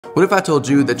What if I told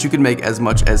you that you could make as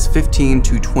much as $15,000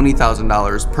 to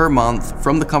 $20,000 per month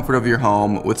from the comfort of your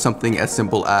home with something as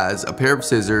simple as a pair of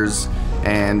scissors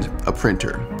and a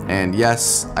printer? And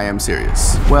yes, I am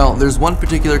serious. Well, there's one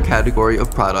particular category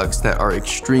of products that are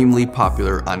extremely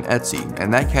popular on Etsy,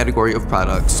 and that category of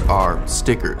products are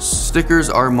stickers. Stickers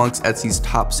are amongst Etsy's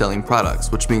top selling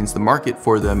products, which means the market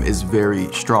for them is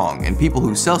very strong, and people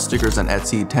who sell stickers on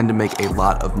Etsy tend to make a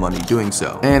lot of money doing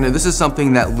so. And this is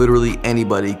something that literally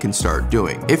anybody can start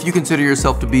doing. If you consider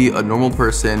yourself to be a normal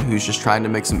person who's just trying to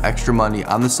make some extra money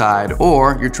on the side,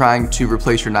 or you're trying to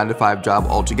replace your 9-to-5 job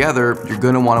altogether, you're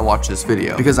gonna wanna watch this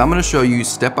video, because I'm gonna show you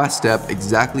step by step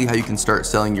exactly how you can start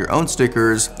selling your own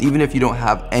stickers, even if you don't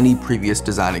have any previous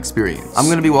design experience. I'm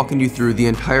gonna be walking you through the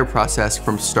entire process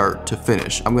from start to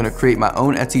finish. I'm gonna create my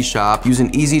own Etsy shop, use an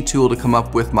easy tool to come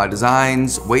up with my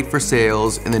designs, wait for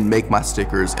sales, and then make my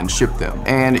stickers and ship them.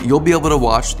 And you'll be able to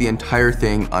watch the entire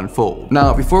thing unfold.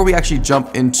 Now, before we actually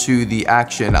jump into the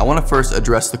action, I wanna first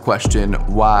address the question,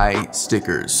 why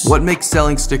stickers? What makes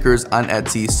selling stickers on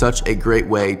Etsy such a great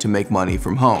way to make money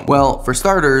from home? Well, for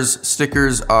starters,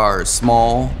 stickers are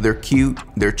small, they're cute,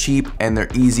 they're cheap, and they're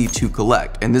easy to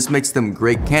collect. And this makes them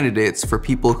great candidates for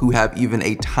people who have even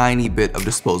a tiny bit of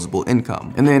disposable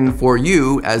income. And then for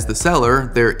you, as the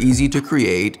seller, they're easy to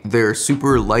create, they're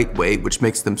super lightweight, which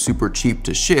makes them super cheap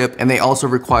to ship, and they also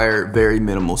require very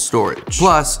minimal storage.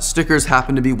 Plus, stickers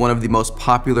happen to be one of the most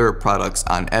popular products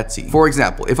on Etsy. For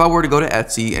example, if I were to go to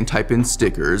Etsy and type in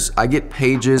stickers, I get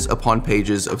pages upon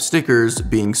pages of stickers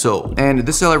being sold. And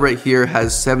this seller right here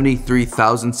has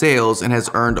 73,000 sales and has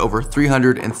earned over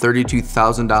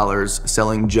 $332,000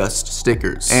 selling just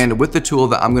stickers. And with the tool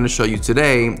that I'm gonna show you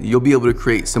today, you'll be able to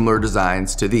create similar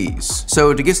designs to these.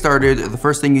 So to get started, the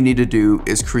first thing you need to do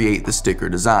is create the sticker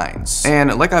designs.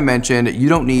 And like I mentioned, you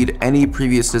don't need any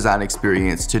previous design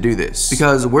experience to do this,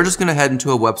 because we're just gonna head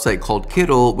into a website called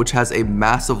Kittl, which has a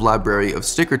massive library of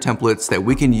sticker templates that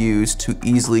we can use to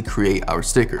easily create our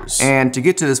stickers. And to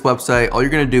get to this website, all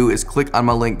you're gonna do is click on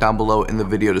my link down below in the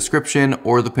video description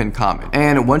or the pinned comment.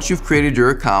 And once you've created your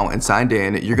account and signed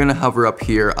in, you're gonna hover up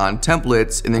here on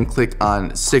templates and then click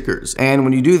on stickers. And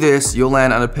when you do this, you'll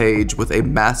land on a page with a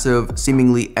massive,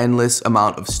 seemingly endless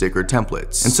amount of sticker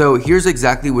templates. And so here's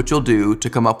exactly what you'll do to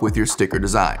come up with your sticker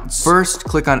designs. First,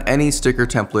 click on any sticker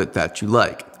template that you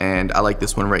like. And I like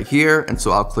this one right here, and so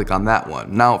I'll click on that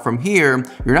one. Now from here,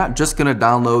 you're not just gonna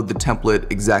download the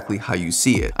template exactly how you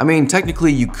see it. I mean,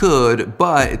 technically you could,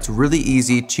 but it's really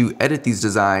easy to edit these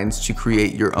designs to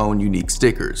create your own unique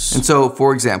stickers. And so,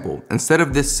 for example, instead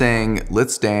of this saying,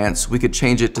 let's dance, we could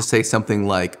change it to say something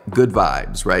like good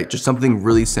vibes, right? Just something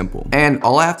really simple. And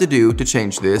all I have to do to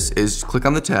change this is click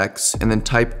on the text and then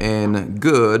type in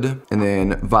good and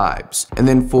then vibes. And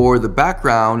then for the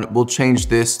background, we'll change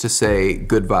this to say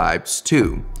good vibes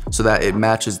too, so that it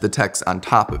matches the text on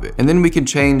top of it. And then we can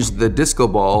change the disco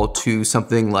ball to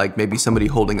something like maybe somebody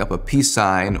holding up a peace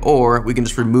sign, or we can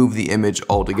just remove the image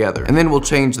altogether. And then we'll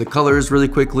change the colors really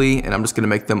quickly, and I'm just gonna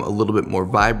make them a little bit more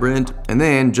vibrant. And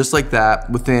then just like that,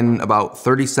 within about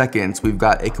 30 seconds, we've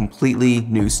got a completely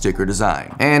new sticker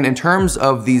design. And in terms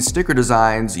of these sticker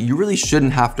designs, you really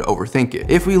shouldn't have to overthink it.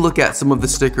 If we look at some of the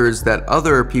stickers that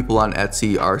other people on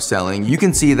Etsy are selling, you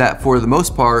can see that for the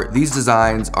most part, these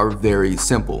designs are very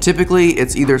simple. Typically,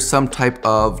 it's either some type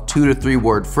of 2 to 3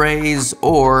 word phrase,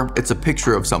 or it's a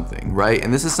picture of something, right?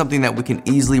 And this is something that we can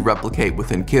easily replicate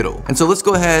within Kittl. And so let's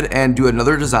go ahead and do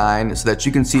another design so that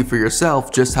you can see for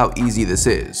yourself just how easy this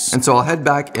is. And so I'll head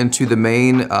back into the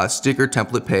main sticker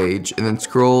template page and then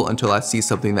scroll until I see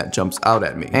something that jumps out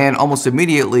at me. And almost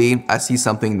immediately, I see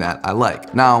something that I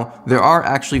like. Now, there are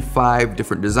actually 5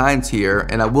 different designs here,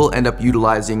 and I will end up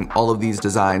utilizing all of these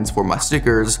designs for my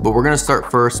stickers, but we're gonna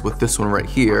start first with this one right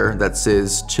here that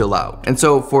says chill out. And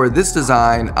so for this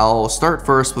design, I'll start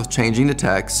first with changing the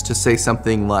text to say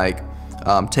something like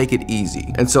take it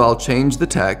easy. And so I'll change the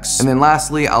text, and then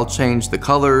lastly I'll change the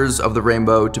colors of the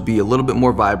rainbow to be a little bit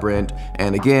more vibrant.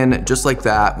 And again, just like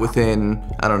that, within,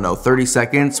 I don't know, 30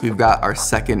 seconds, we've got our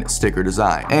second sticker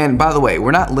design. And by the way,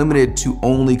 we're not limited to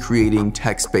only creating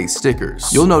text-based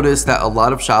stickers. You'll notice that a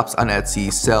lot of shops on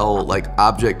Etsy sell like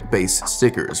object-based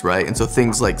stickers, right? And so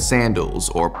things like sandals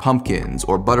or pumpkins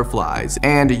or butterflies,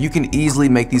 and you can easily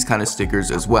make these kind of stickers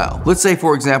as well. Let's say,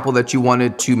 for example, that you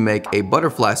wanted to make a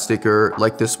butterfly sticker sticker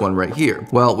like this one right here?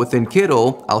 Well, within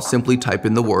Kittl, I'll simply type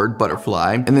in the word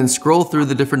butterfly and then scroll through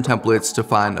the different templates to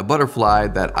find a butterfly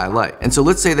that I like. And so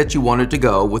let's say that you wanted to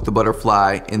go with the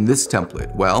butterfly in this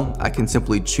template. Well, I can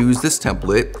simply choose this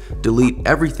template, delete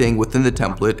everything within the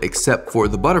template except for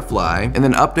the butterfly, and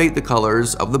then update the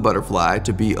colors of the butterfly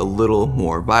to be a little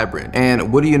more vibrant.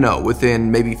 And what do you know?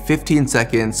 Within maybe 15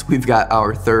 seconds, we've got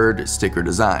our third sticker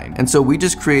design. And so we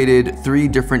just created 3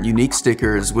 different unique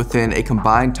stickers within a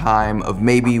combined time of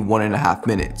maybe 1.5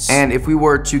 minutes. And if we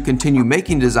were to continue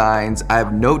making designs, I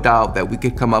have no doubt that we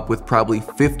could come up with probably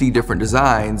 50 different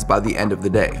designs by the end of the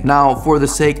day. Now, for the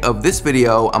sake of this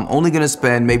video, I'm only gonna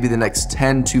spend maybe the next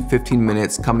 10 to 15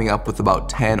 minutes coming up with about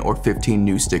 10 or 15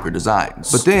 new sticker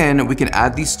designs. But then we can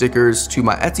add these stickers to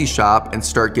my Etsy shop and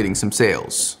start getting some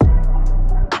sales.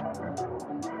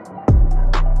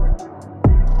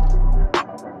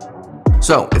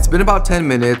 So it's been about 10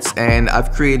 minutes and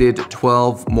I've created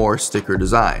 12 more sticker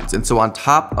designs. And so on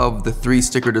top of the 3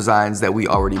 sticker designs that we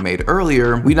already made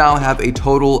earlier, we now have a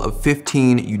total of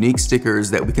 15 unique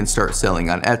stickers that we can start selling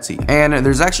on Etsy. And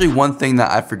there's actually one thing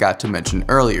that I forgot to mention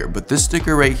earlier, but this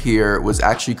sticker right here was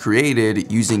actually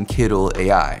created using Kittl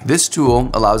AI. This tool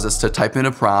allows us to type in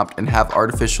a prompt and have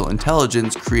artificial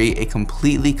intelligence create a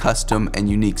completely custom and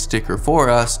unique sticker for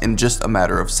us in just a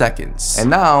matter of seconds. And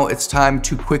now it's time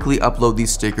to quickly upload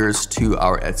these stickers to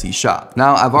our Etsy shop.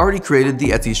 Now, I've already created the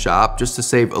Etsy shop just to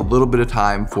save a little bit of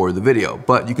time for the video,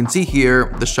 but you can see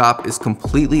here the shop is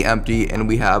completely empty and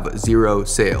we have 0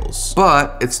 sales.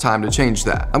 But it's time to change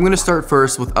that. I'm gonna start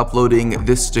first with uploading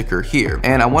this sticker here,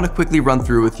 and I want to quickly run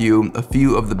through with you a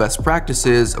few of the best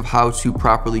practices of how to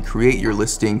properly create your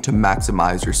listing to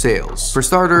maximize your sales. For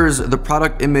starters, the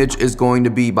product image is going to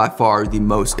be by far the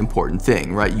most important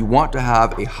thing, right? You want to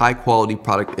have a high quality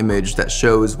product image that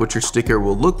shows what your sticker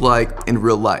will look like in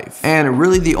real life. And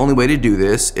really the only way to do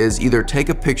this is either take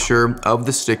a picture of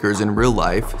the stickers in real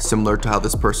life, similar to how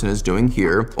this person is doing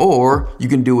here, or you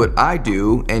can do what I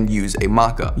do and use a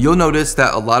mock-up. You'll notice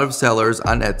that a lot of sellers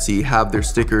on Etsy have their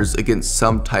stickers against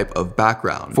some type of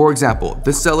background. For example,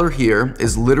 this seller here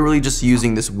is literally just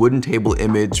using this wooden table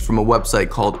image from a website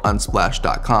called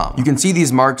unsplash.com. You can see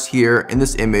these marks here in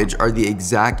this image are the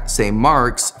exact same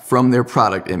marks from their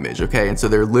product image, okay? And so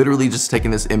they're literally just taking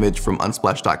this image from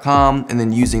unsplash.com and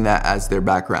then using that as their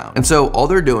background. And so all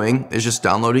they're doing is just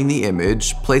downloading the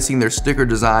image, placing their sticker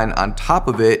design on top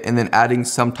of it, and then adding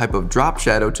some type of drop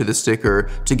shadow to the sticker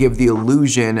to give the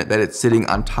illusion that it's sitting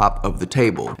on top of the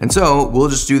table. And so we'll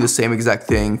just do the same exact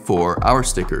thing for our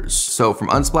stickers. So from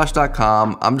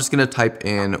unsplash.com, I'm just gonna type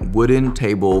in wooden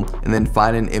table and then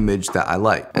find an image that I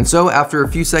like. And so after a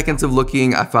few seconds of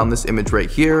looking, I found this image right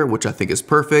here, which I think is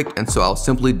perfect. And so I'll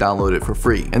simply download it for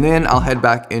free. And then I'll head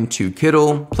back into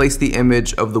Kittl, place the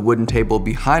image of the wooden table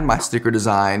behind my sticker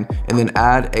design, and then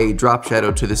add a drop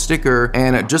shadow to the sticker.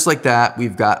 And just like that,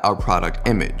 we've got our product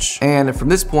image. And from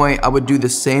this point, I would do the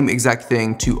same exact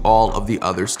thing to all of the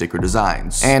other sticker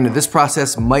designs. And this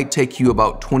process might take you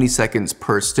about 20 seconds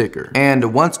per sticker.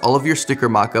 And once all of your sticker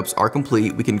mockups are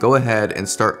complete, we can go ahead and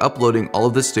start uploading all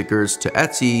of the stickers to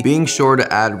Etsy, being sure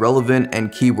to add relevant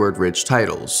and keyword rich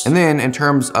titles. And then in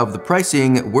terms of the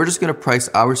pricing, we're just gonna price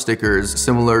our stickers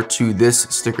similar to this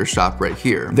sticker shop right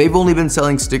here. They've only been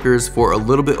selling stickers for a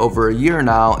little bit over a year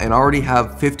now and already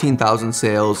have 15,000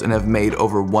 sales and have made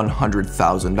over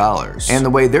 $100,000. And the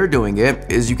way they're doing it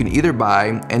is you can either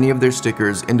buy any of their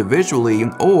stickers individually,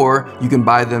 or you can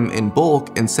buy them in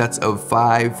bulk in sets of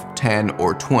 5, 10,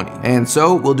 or 20. And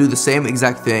so we'll do the same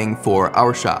exact thing for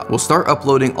our shop. We'll start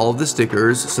uploading all of the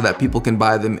stickers so that people can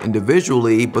buy them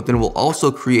individually, but then we'll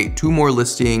also create 2 more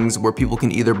listings where people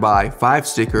can either buy 5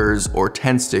 stickers or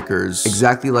 10 stickers,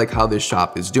 exactly like how this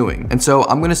shop is doing. And so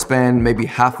I'm gonna spend maybe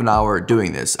half an hour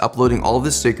doing this, uploading all of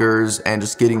the stickers and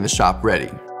just getting the shop ready.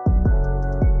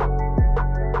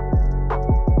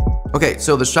 Okay,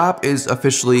 so the shop is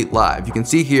officially live. You can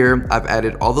see here, I've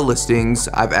added all the listings.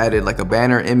 I've added like a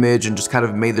banner image and just kind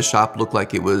of made the shop look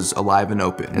like it was alive and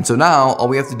open. And so now all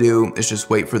we have to do is just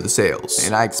wait for the sales.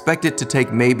 And I expect it to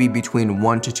take maybe between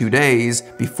 1 to 2 days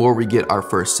before we get our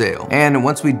first sale. And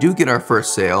once we do get our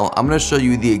first sale, I'm gonna show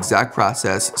you the exact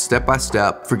process step by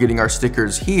step for getting our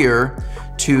stickers here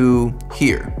to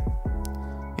here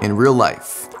in real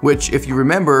life, which if you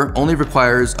remember only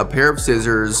requires a pair of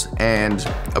scissors and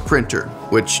a printer,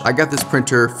 which I got this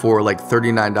printer for like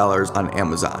 $39 on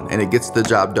Amazon and it gets the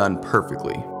job done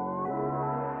perfectly.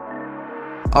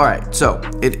 Alright, so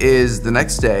it is the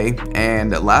next day,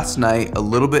 and last night, a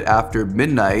little bit after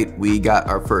midnight, we got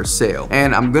our first sale.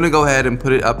 And I'm gonna go ahead and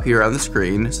put it up here on the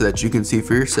screen so that you can see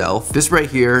for yourself. This right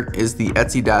here is the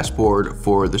Etsy dashboard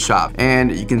for the shop.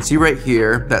 And you can see right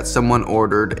here that someone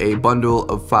ordered a bundle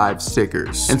of 5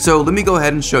 stickers. And so let me go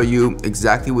ahead and show you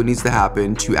exactly what needs to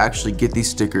happen to actually get these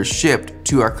stickers shipped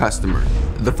to our customer.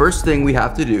 The first thing we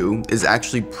have to do is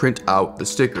actually print out the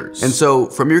stickers. And so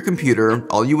from your computer,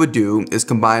 all you would do is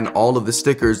combine all of the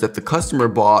stickers that the customer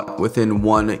bought within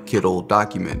one Kittl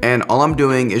document. And all I'm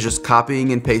doing is just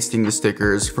copying and pasting the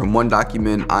stickers from one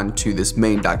document onto this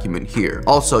main document here.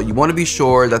 Also, you want to be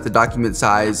sure that the document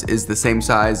size is the same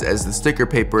size as the sticker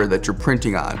paper that you're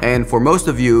printing on. And for most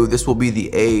of you, this will be the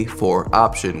A4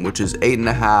 option, which is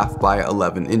 8.5 by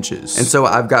 11 inches. And so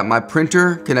I've got my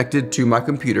printer connected to my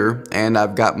computer, and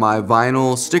I've got my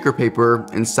vinyl sticker paper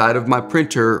inside of my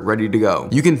printer ready to go.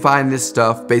 You can find this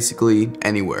stuff basically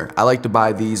anywhere. I like to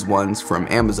buy these ones from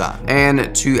Amazon.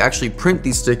 And to actually print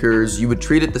these stickers, you would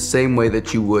treat it the same way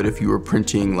that you would if you were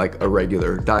printing like a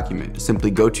regular document.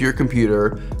 Simply go to your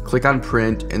computer, click on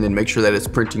print, and then make sure that it's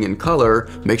printing in color.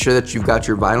 Make sure that you've got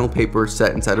your vinyl paper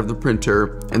set inside of the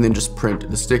printer, and then just print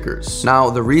the stickers. Now,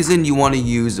 the reason you want to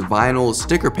use vinyl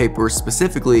sticker paper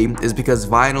specifically is because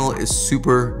vinyl is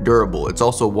super durable. It's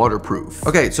also waterproof.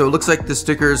 Okay, so it looks like the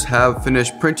stickers have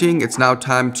finished printing. It's now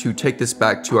time to take this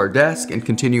back to our desk and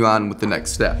continue on with the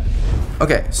next step.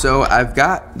 Okay, so I've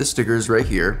got the stickers right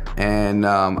here, and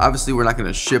obviously we're not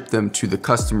gonna ship them to the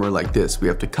customer like this. We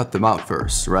have to cut them out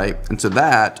first, right? And so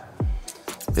that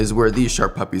is where these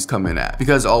sharp puppies come in at,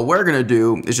 because all we're gonna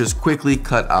do is just quickly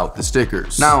cut out the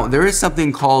stickers. Now, there is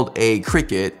something called a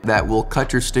Cricut that will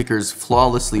cut your stickers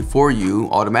flawlessly for you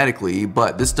automatically,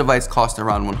 but this device costs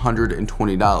around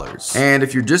 $120. And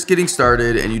if you're just getting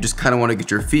started and you just kind of want to get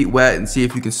your feet wet and see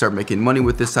if you can start making money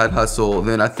with this side hustle,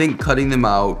 then I think cutting them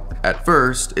out at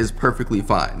first is perfectly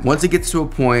fine. Once it gets to a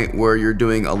point where you're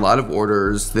doing a lot of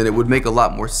orders, then it would make a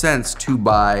lot more sense to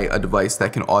buy a device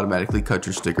that can automatically cut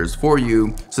your stickers for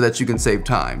you so that you can save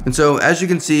time. And so as you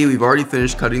can see, we've already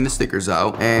finished cutting the stickers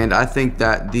out, and I think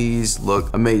that these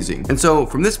look amazing. And so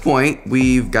from this point,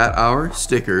 we've got our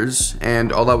stickers,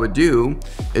 and all I would do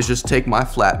is just take my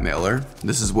flat mailer.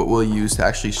 This is what we'll use to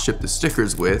actually ship the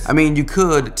stickers with. I mean, you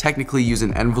could technically use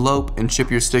an envelope and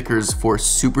ship your stickers for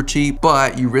super cheap,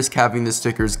 but you risk having the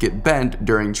stickers get bent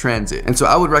during transit. And so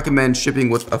I would recommend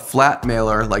shipping with a flat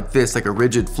mailer like this, like a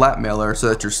rigid flat mailer, so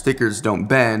that your stickers don't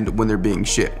bend when they're being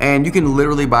shipped. And you can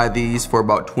literally buy these for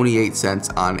about 28 cents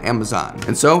on Amazon.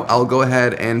 And so I'll go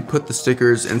ahead and put the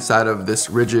stickers inside of this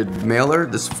rigid mailer,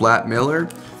 this flat mailer,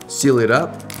 seal it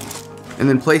up, and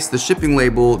then place the shipping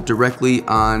label directly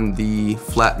on the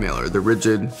flat mailer, the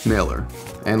rigid mailer.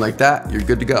 And like that, you're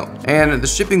good to go. And the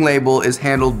shipping label is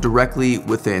handled directly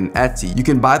within Etsy. You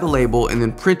can buy the label and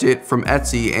then print it from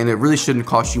Etsy, and it really shouldn't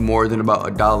cost you more than about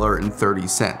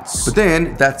 $1.30. But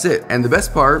then that's it. And the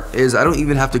best part is I don't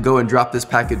even have to go and drop this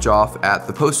package off at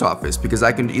the post office, because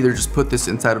I can either just put this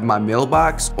inside of my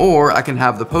mailbox, or I can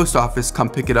have the post office come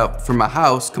pick it up from my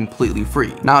house completely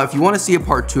free. Now, if you want to see a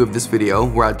part 2 of this video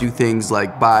where I do things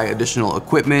like buy additional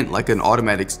equipment like an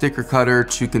automatic sticker cutter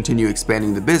to continue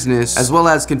expanding the business, as well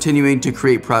as continuing to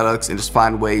create products and just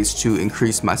find ways to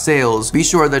increase my sales, be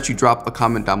sure that you drop a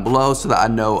comment down below so that I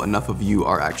know enough of you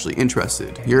are actually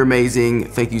interested. You're amazing.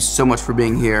 Thank you so much for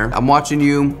being here. I'm watching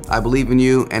you, I believe in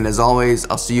you, and as always,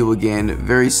 I'll see you again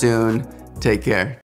very soon. Take care.